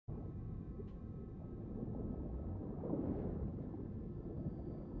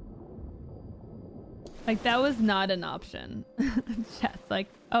Like, that was not an option. Chat's like,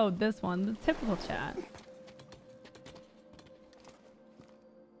 oh, this one, the typical chat.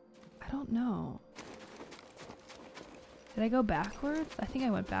 I don't know. Did I go backwards? I think I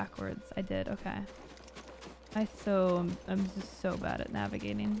went backwards. I did, okay. I'm just so bad at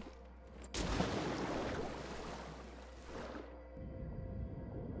navigating.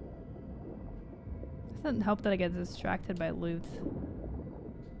 Doesn't help that I get distracted by loot.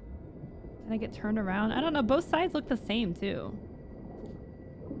 And I get turned around. I don't know. Both sides look the same too.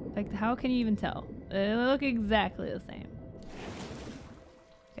 Like, how can you even tell? They look exactly the same.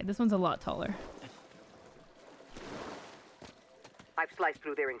 Okay, this one's a lot taller. I've sliced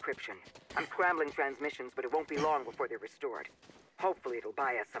through their encryption. I'm scrambling transmissions, but it won't be long before they're restored. Hopefully it'll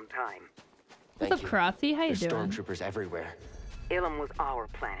buy us some time. What's up, Karatzi? How you doing? There's stormtroopers everywhere. Ilum was our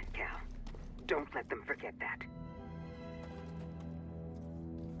planet, Cal. Don't let them forget that.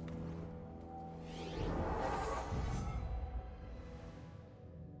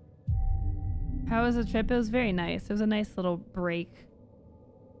 How was the trip? It was very nice. It was a nice little break.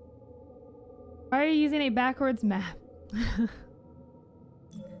 Why are you using a backwards map?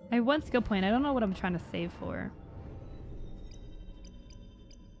 I have one skill point. I don't know what I'm trying to save for.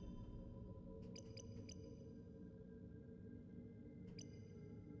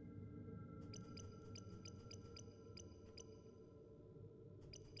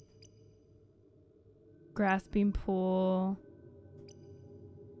 Grasping pool.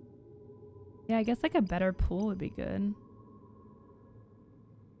 Yeah, I guess like a better pool would be good.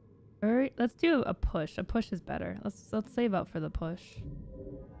 Alright, let's do a push. A push is better. Let's save up for the push.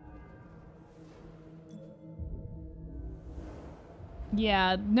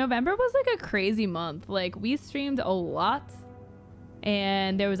 Yeah, November was like a crazy month. Like, we streamed a lot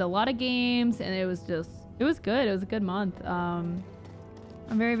and there was a lot of games and it was good. It was a good month. I'm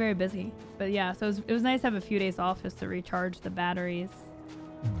very, very busy. But yeah, so it was nice to have a few days off just to recharge the batteries.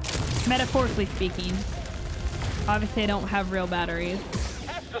 Metaphorically speaking. Obviously, I don't have real batteries.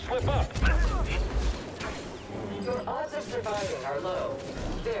 Have to slip up. Your odds of surviving are low.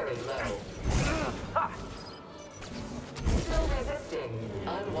 Very low. Still resisting.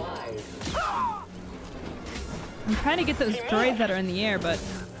 Unwise. I'm trying to get those droids that are in the air, but...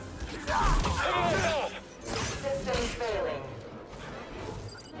 Systems failing.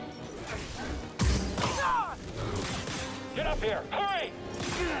 Get up here! Hurry!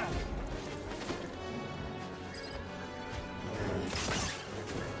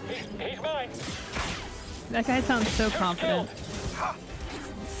 He's mine. That guy sounds so confident.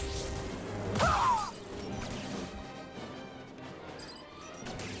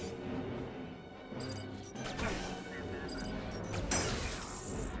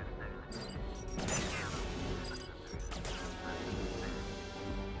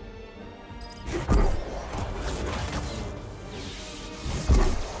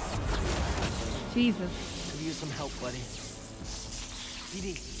 Jesus. Could use some help, buddy.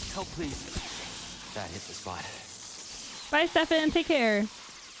 BD, help please. That hit the spot. Bye, Stefan. Take care.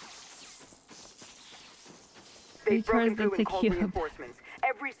 They've broken Recharge the through and called tequila. reinforcements.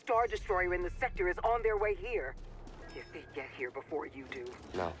 Every Star Destroyer in the sector is on their way here. If they get here before you do.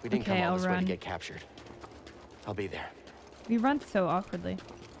 No, we didn't Okay, come all I'll this way run. to get captured. I'll be there. We run so awkwardly.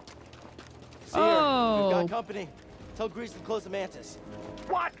 See ya. Oh. We've got company. Tell Grease to close the Mantis.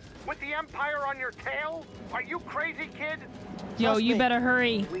 What? With the Empire on your tail? Are you crazy, kid? Yo, Trust you me. better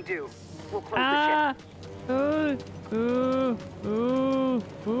hurry. We do. We'll close Ah! Ooh, ooh, ooh,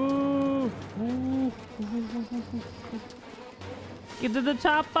 ooh, ooh. Get to the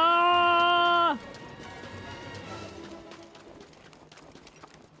chopper!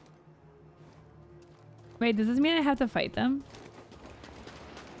 Wait, does this mean I have to fight them?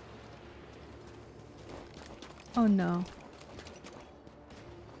 Oh no.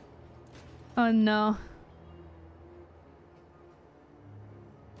 Oh no.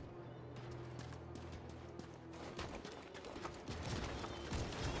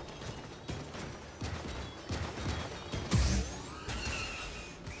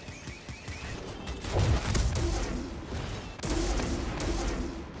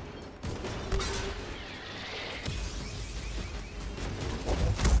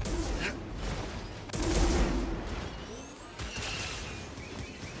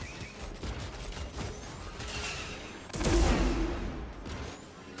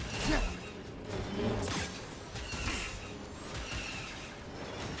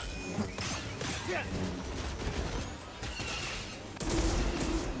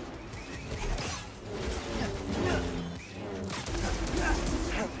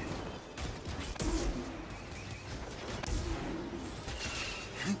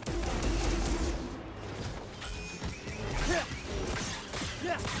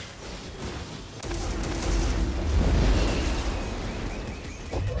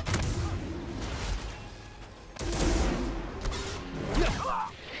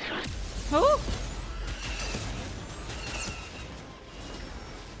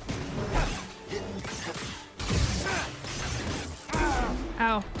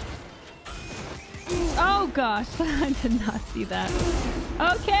 Ow. Oh gosh, I did not see that.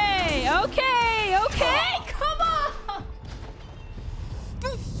 Okay, okay, okay, come on!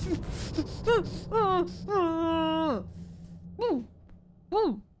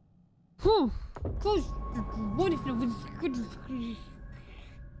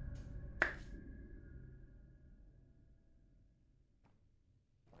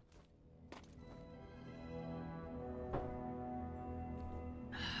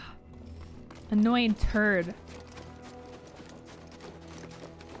 Annoying turd.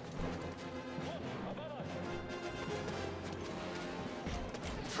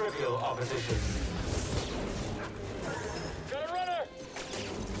 Trivial opposition. Got a runner!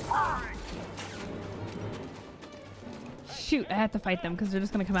 Shoot, I have to fight them because they're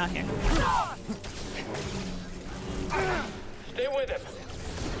just gonna come out here. Stay with him.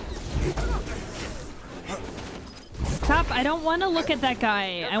 Stop, I don't want to look at that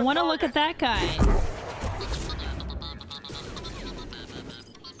guy. I want to look at that guy.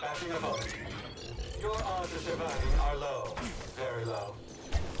 Passing him up. Your odds of surviving are low. Very low.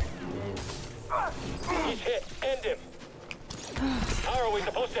 He's hit. End him. How are we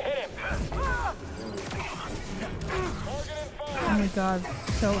supposed to hit him? Target and fire. Oh my god,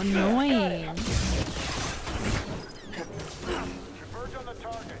 so annoying. Converge on the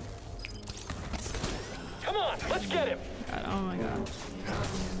target. Come on, let's get him. God, oh my god.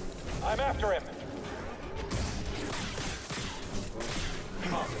 I'm after him.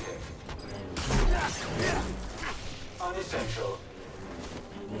 Positive. Unessential.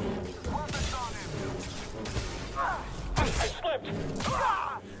 Weapons on him. I slipped.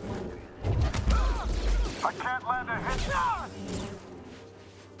 I can't land a hit.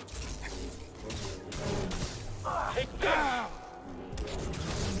 Take this.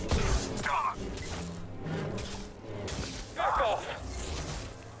 Back off.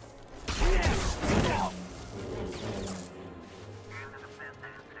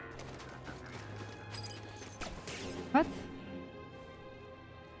 What?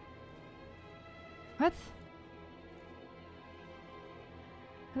 What?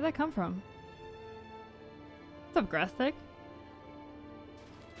 Where'd that come from? What's up, Grastic?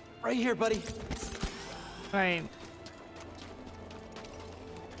 Right here, buddy. Alright.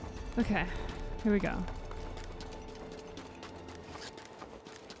 Okay, here we go.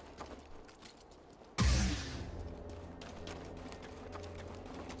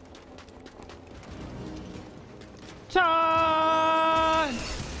 Charge!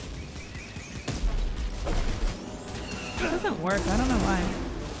 It doesn't work, I don't know why.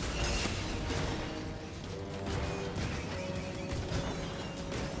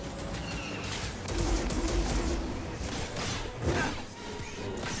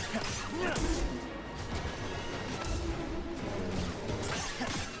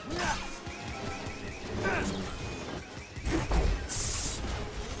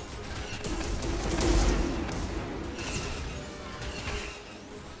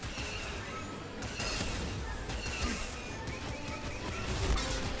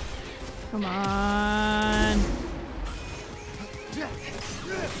 Come on.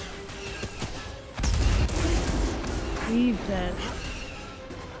 Jesus.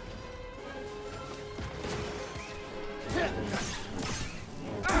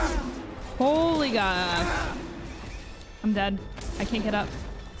 Holy gosh. I'm dead. I can't get up.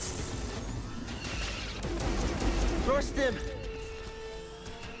 Burst him.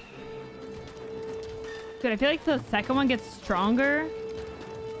 Dude, I feel like the second one gets stronger.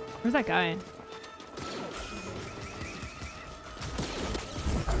 Where's that guy?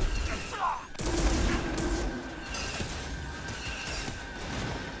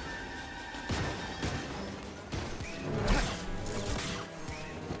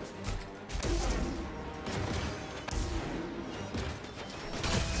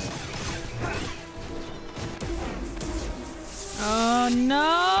 Oh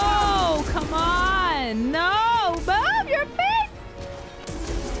no! Come on! No! Bob, your face!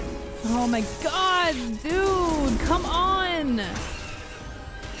 Oh my god, dude! Come on!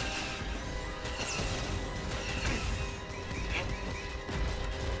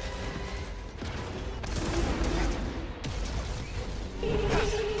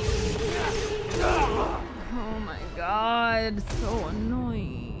 Oh my god, so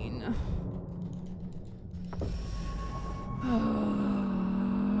annoying.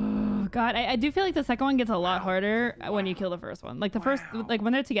 God, I do feel like the second one gets a lot harder when you kill the first one. Like the first, like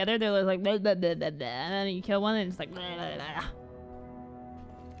when they're together, they're like blah, blah, blah, blah, blah, and then you kill one and it's like blah, blah, blah.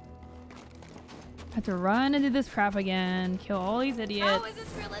 Have to run and do this crap again, kill all these idiots. How is this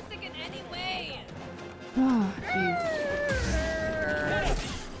realistic in any way? Oh, jeez.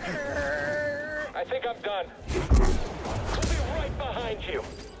 think I'm done. I'll be right behind you.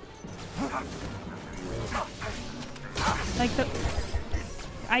 Like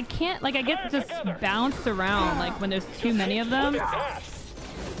I can't, like I get just bounced around like when there's too many of them. I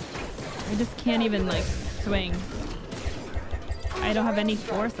just can't even like swing. I don't have any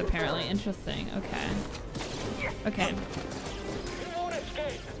force apparently. Interesting. Okay. Okay. You won't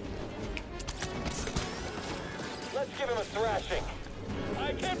escape. Let's give him a thrashing.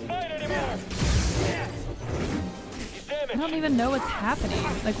 I can't fight anymore. He's damaged. I don't even know what's happening.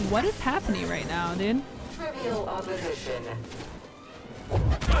 Like what is happening right now, dude? Trivial opposition.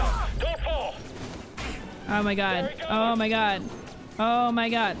 Don't fall. Oh my god. Oh my god. Oh my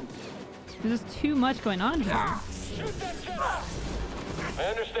god. There's just too much going on here. Shoot that Jedi. I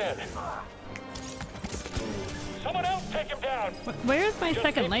understand. Someone else take him down. Where's my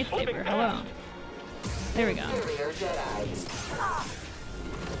second lightsaber? Hello. There we go. Superior Jedi.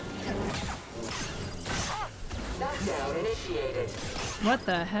 Knockdown initiated. What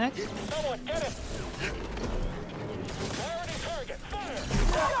the heck? Someone get him. Priority target. Fire.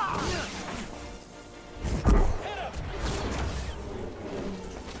 Hit him.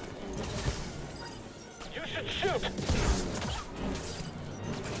 You should shoot.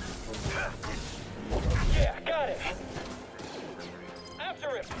 Yeah, got it. After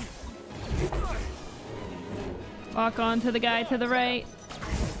him. Walk on to the guy to the right.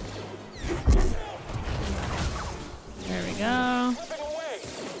 There we go. Flipping away.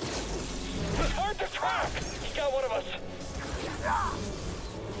 It's hard to track. He got one of us.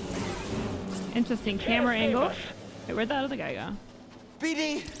 Interesting camera angle. Wait, where'd that other guy go?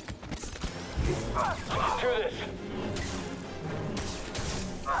 BD! Do this.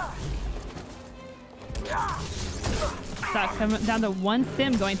 Sucks. I'm down to one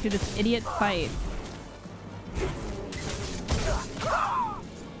sim going through this idiot fight.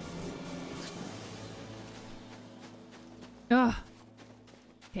 Ugh.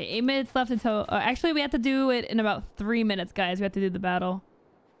 Okay, 8 minutes left until... actually, we have to do it in about 3 minutes, guys. We have to do the battle.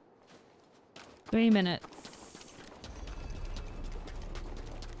 3 minutes.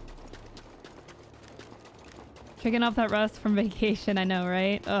 Checking off that rust from vacation, I know,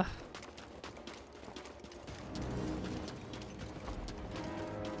 right? Ugh.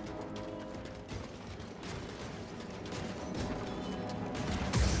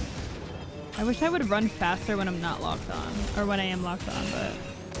 I wish I would run faster when I'm not locked on. Or when I am locked on, but...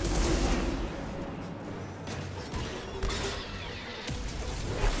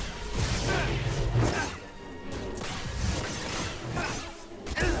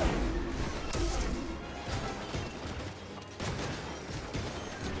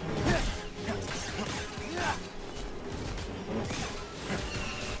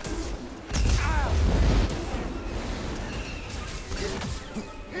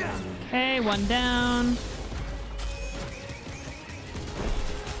 Okay, one down.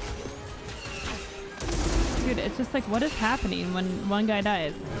 Dude, it's just like, what is happening when one guy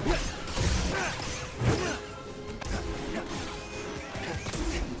dies?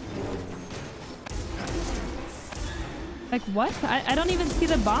 Like, what? I don't even see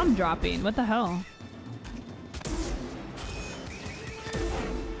the bomb dropping. What the hell?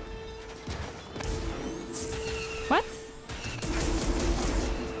 What?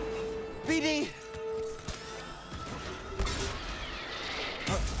 BD!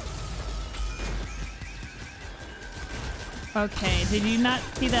 Okay, did you not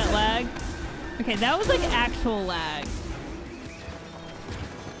see that lag? Okay, that was like actual lag.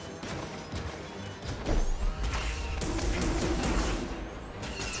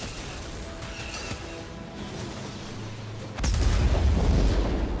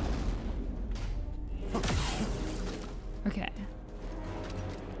 Okay.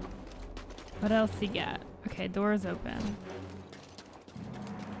 What else you got? Okay, doors open.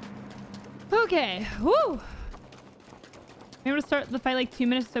 Okay, whoo! Maybe we'll start the fight like 2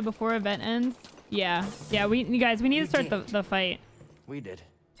 minutes or so before event ends. Yeah, yeah. You guys, we need to start the fight. We did.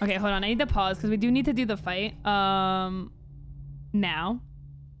 Okay, hold on. I need to pause because we do need to do the fight. Now.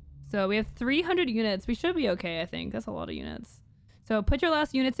 So we have 300 units. We should be okay, I think. That's a lot of units. So put your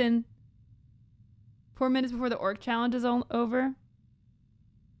last units in 4 minutes before the orc challenge is over.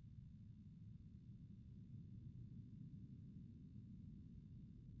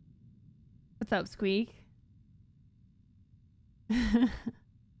 What's up, Squeak?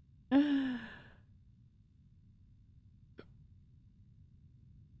 I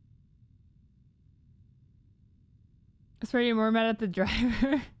swear you're more mad at the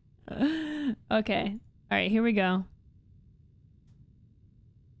driver. Okay. All right, here we go.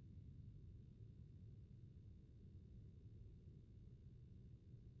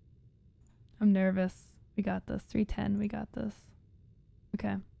 I'm nervous. We got this. 310. We got this. Okay.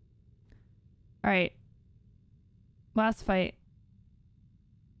 All right. Last fight.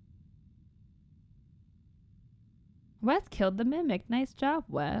 Wes killed the mimic. Nice job,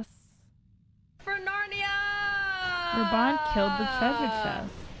 Wes. For Narnia! Raban killed the treasure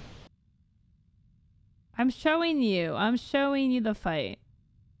chest. I'm showing you. I'm showing you the fight.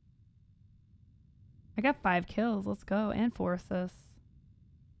 I got 5 kills. Let's go. And 4 assists.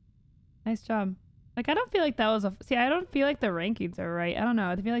 Nice job. Like, I don't feel like that was a... See, I don't feel like the rankings are right. I don't know.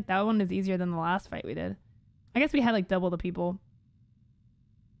 I feel like that one is easier than the last fight we did. I guess we had, like, double the people.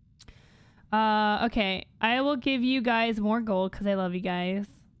 Okay. I will give you guys more gold because I love you guys.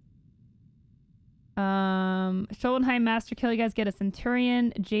 Stoltenheim Master Kill. You guys get a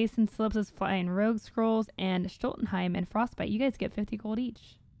Centurion. Jason Slips' Flying Rogue Scrolls. And Stoltenheim and Frostbite. You guys get 50 gold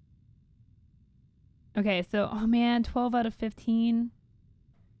each. Okay, so... Oh, man. 12 out of 15.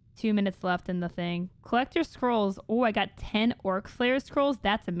 2 minutes left in the thing. Collect your scrolls. Oh, I got 10 Orc Slayer scrolls.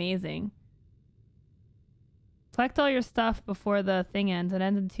 That's amazing. Collect all your stuff before the thing ends. It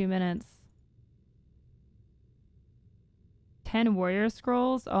ends in 2 minutes. 10 Warrior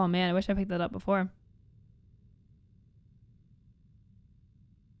scrolls. Oh man, I wish I picked that up before.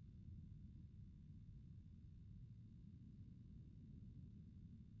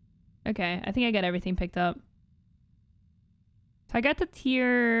 Okay, I think I got everything picked up. So I got to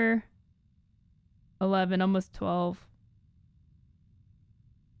tier 11, almost 12.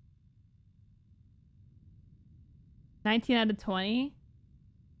 $19 out of 20.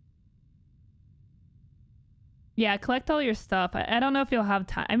 Yeah, collect all your stuff. I don't know if you'll have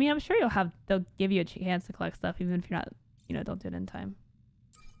time. I mean, I'm sure they'll give you a chance to collect stuff even if you're not, you know, don't do it in time.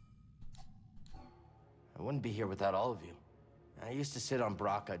 I wouldn't be here without all of you. I used to sit on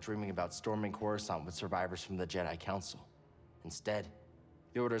Braca dreaming about storming Coruscant with survivors from the Jedi Council. Instead,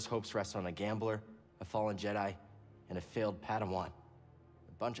 the Order's hopes rest on a gambler, a fallen Jedi, and a failed Padawan.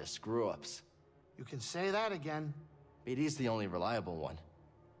 A bunch of screw-ups. You can say that again. BD's the only reliable one.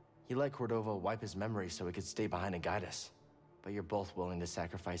 He let Cordova wipe his memory so he could stay behind and guide us. But you're both willing to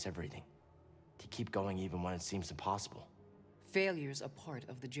sacrifice everything. To keep going even when it seems impossible. Failure's a part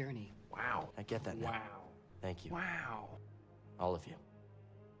of the journey. Wow. I get that now. Wow. Thank you. Wow. All of you.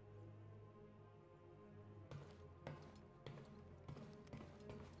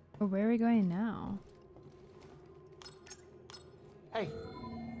 Well, where are we going now? Hey,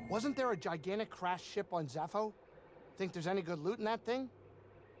 wasn't there a gigantic crash ship on Zepho? Think there's any good loot in that thing?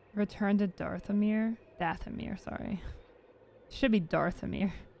 Return to Dathomir? Dathomir, sorry. Should be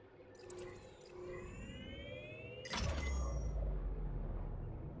Dathomir.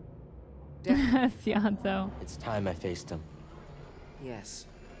 Cianto. It's time I faced him. Yes.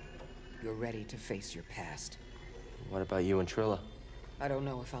 You're ready to face your past. What about you and Trilla? I don't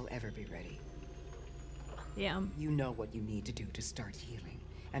know if I'll ever be ready. Yeah. You know what you need to do to start healing,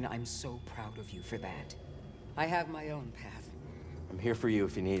 and I'm so proud of you for that. I have my own path. I'm here for you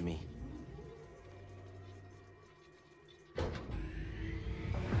if you need me.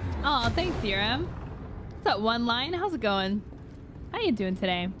 Oh, thanks, Theorem. What's up, One Line? How's it going? How you doing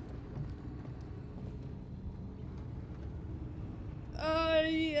today?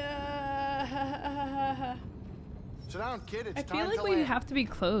 Yeah. Sit down, kid. It's I time feel like to we land. have to be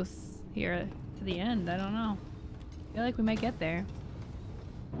close here to the end. I don't know. I feel like we might get there.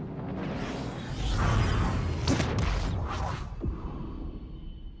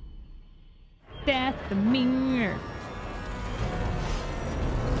 Dathomir.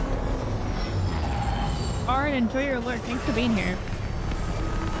 Alright, enjoy your alert. Thanks for being here.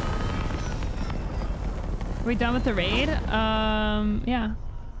 Are we done with the raid? Yeah.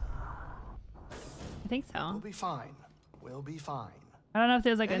 I think We'll so. be fine. We'll be fine. I don't know if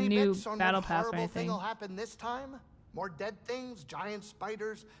there's like Any a new bets on battle what pass or horrible anything. thing'll happen this time? More dead things, giant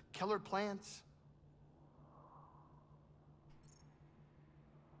spiders, killer plants.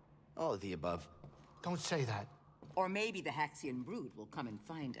 All of the above. Don't say that. Or maybe the Haxian brood will come and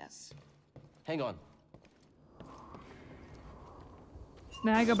find us. Hang on.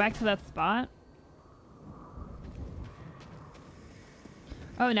 Now I go back to that spot.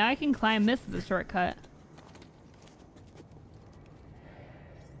 Oh, now I can climb this as a shortcut.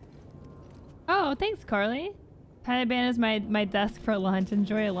 Oh, thanks, Carly. Taliban is my desk for lunch.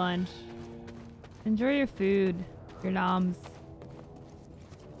 Enjoy your lunch. Enjoy your food. Your noms.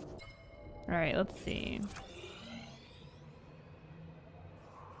 Alright, let's see.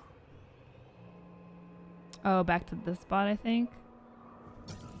 Oh, back to this spot, I think.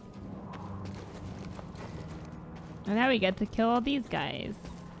 And now we get to kill all these guys.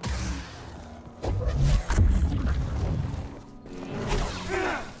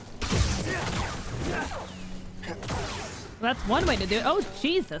 That's one way to do it. Oh,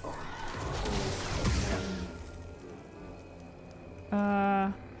 Jesus.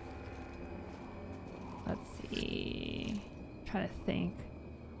 Let's see. Trying to think.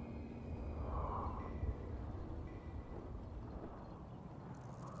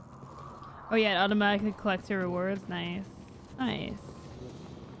 Oh yeah, it automatically collects your rewards. Nice. Nice.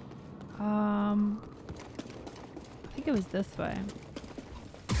 I think it was this way.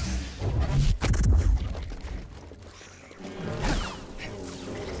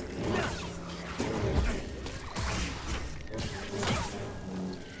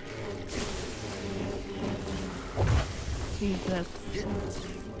 Jesus.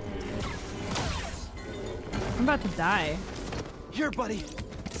 I'm about to die. Here, buddy.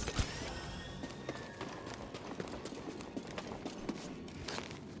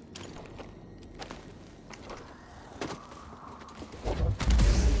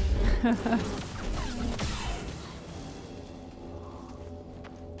 I'm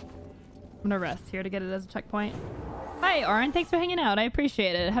gonna rest here to get it as a checkpoint. Hi, Arn. Thanks for hanging out. I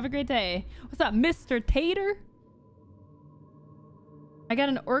appreciate it. Have a great day. What's up, Mr. Tater? I got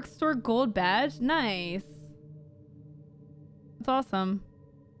an Orc Store gold badge. Nice. That's awesome.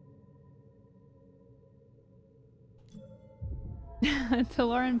 To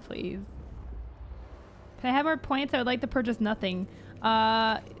Lauren, please. Can I have more points? I would like to purchase nothing.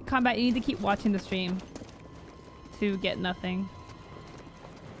 Combat, you need to keep watching the stream to get nothing.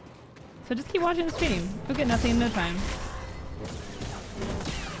 So just keep watching the stream. You'll get nothing in no time.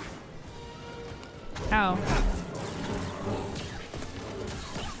 Ow.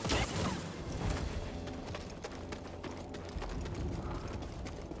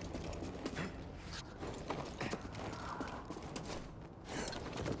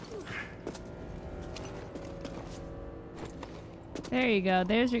 There you go.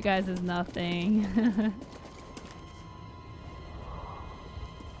 There's your guys' nothing.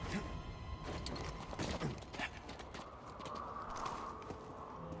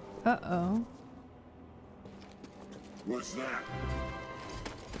 Uh-oh. What's that?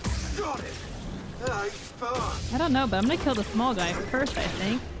 Got it! Fun. I don't know, but I'm gonna kill the small guy first, I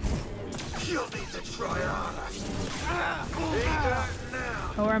think. You'll need to try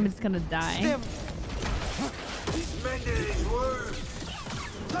harder. Or I'm just gonna die. He's mending his wound.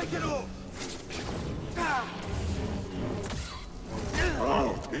 Take it off.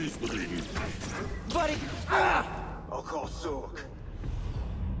 Oh, he's bleeding. Buddy! I'll call Sork.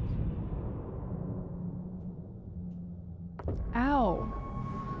 Ow.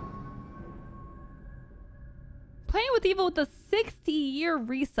 Playing with Evil with a 60-year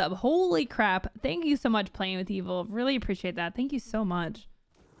resub. Holy crap. Thank you so much, Playing with Evil. Really appreciate that. Thank you so much.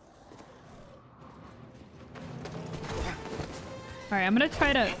 Alright, I'm gonna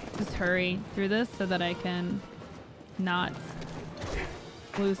try to just hurry through this so that I can not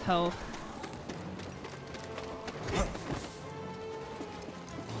lose health.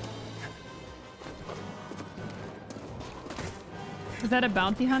 Is that a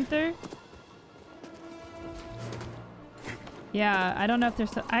bounty hunter? Yeah, I don't know if they're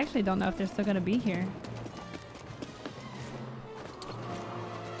I actually don't know if they're still gonna be here.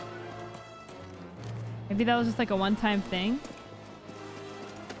 Maybe that was just like a one-time thing.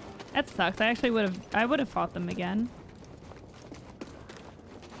 That sucks. I would have fought them again.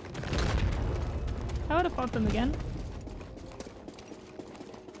 I would have fought them again.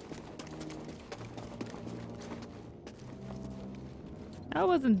 That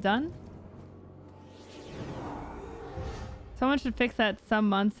wasn't done. Someone should fix that some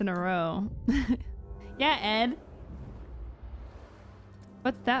months in a row. Yeah, Ed.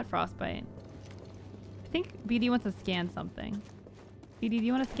 What's that, Frostbite? I think BD wants to scan something. BD, do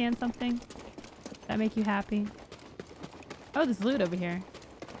you want to scan something? Does that make you happy? Oh, there's loot over here.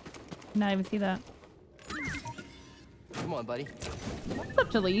 Did not even see that. Come on, buddy. What's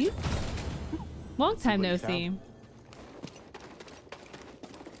up, Jalise? Long time no see.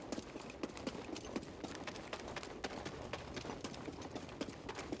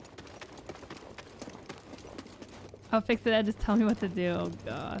 I'll fix it, Ed. Just tell me what to do. Oh,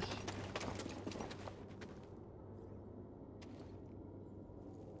 gosh.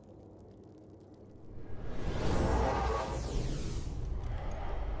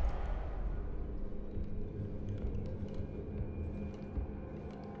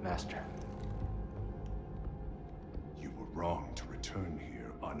 Master. You were wrong to return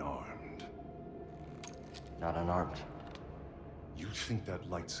here unarmed. Not unarmed. You think that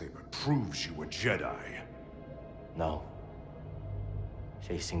lightsaber proves you a Jedi? No.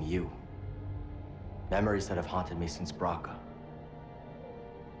 Facing you. Memories that have haunted me since Braca.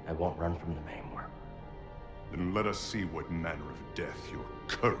 I won't run from them anymore. Then let us see what manner of death your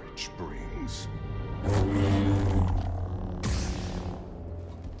courage brings.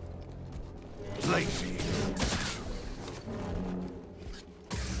 Lazy.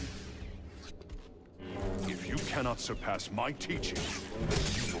 If you cannot surpass my teaching,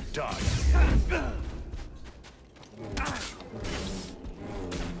 you will die.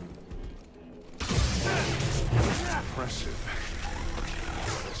 Impressive.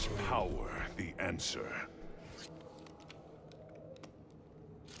 Is power the answer?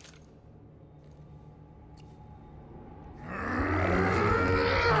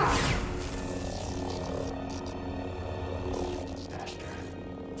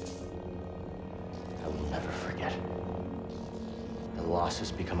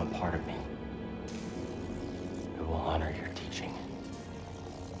 Has become a part of me. I will honor your teaching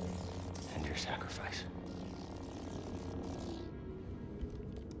and your sacrifice.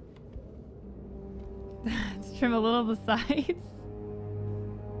 Let's trim a little of the sides.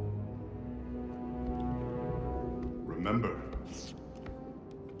 Remember,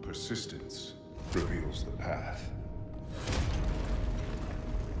 persistence reveals the path.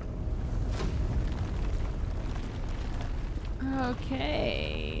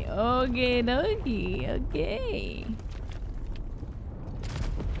 Okay. Okay, dokie. Okay.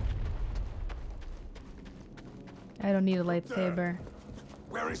 I don't need a lightsaber.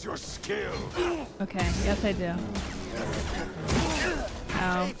 Where is your skill? Okay, yes I do.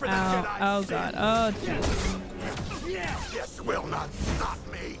 Ow, ow, oh god, oh jeez. This will not stop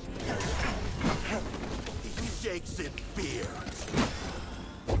me. He shakes in fear.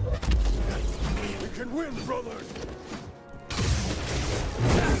 We can win, brothers!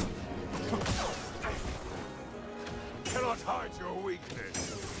 Cannot hide your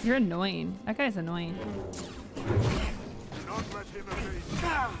weakness. You're annoying. That guy's annoying. Do not let him evade.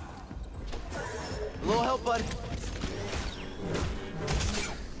 A little help, bud.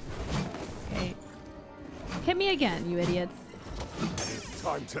 Okay. Hit me again, you idiots. It's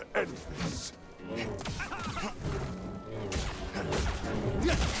time to end this.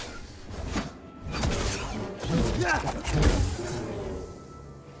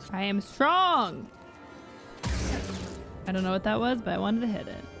 I am strong. I don't know what that was, but I wanted to hit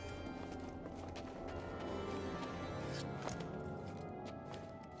it.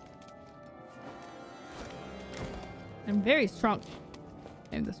 I'm very strong.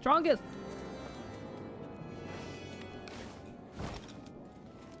 I'm the strongest.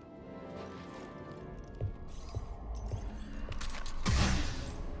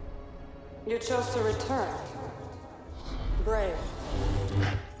 You chose to return. Brave,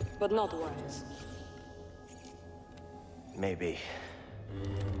 but not wise. Maybe.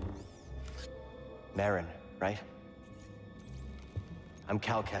 Marin, right? I'm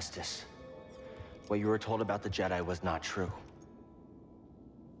Cal Kestis. What you were told about the Jedi was not true.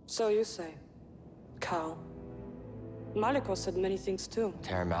 So you say. Cal. Malicos said many things too.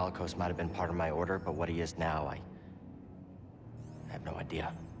 Terran Malicos might have been part of my order, but what he is now, I have no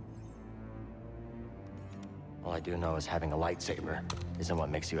idea. All I do know is having a lightsaber isn't what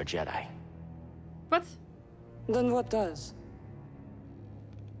makes you a Jedi. What? Then what does?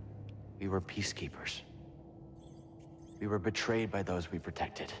 We were peacekeepers. We were betrayed by those we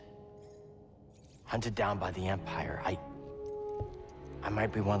protected. Hunted down by the Empire. I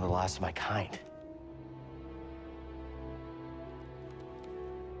might be one of the last of my kind.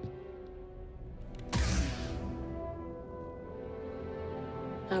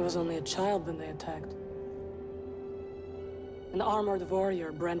 I was only a child when they attacked. An armored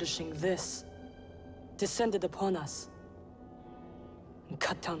warrior brandishing this descended upon us and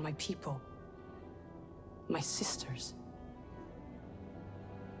cut down my people, my sisters,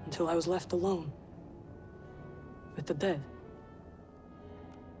 until I was left alone with the dead.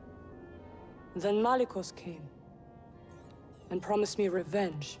 Then Malicos came and promised me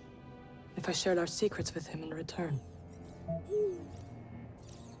revenge if I shared our secrets with him in return.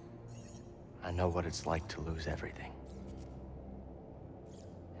 I know what it's like to lose everything.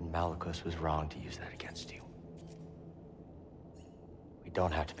 And Malicos was wrong to use that against you. We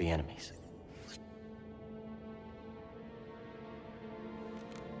don't have to be enemies.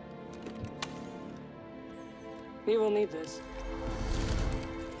 We will need this.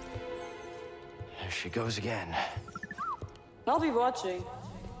 There she goes again. I'll be watching.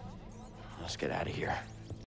 Let's get out of here.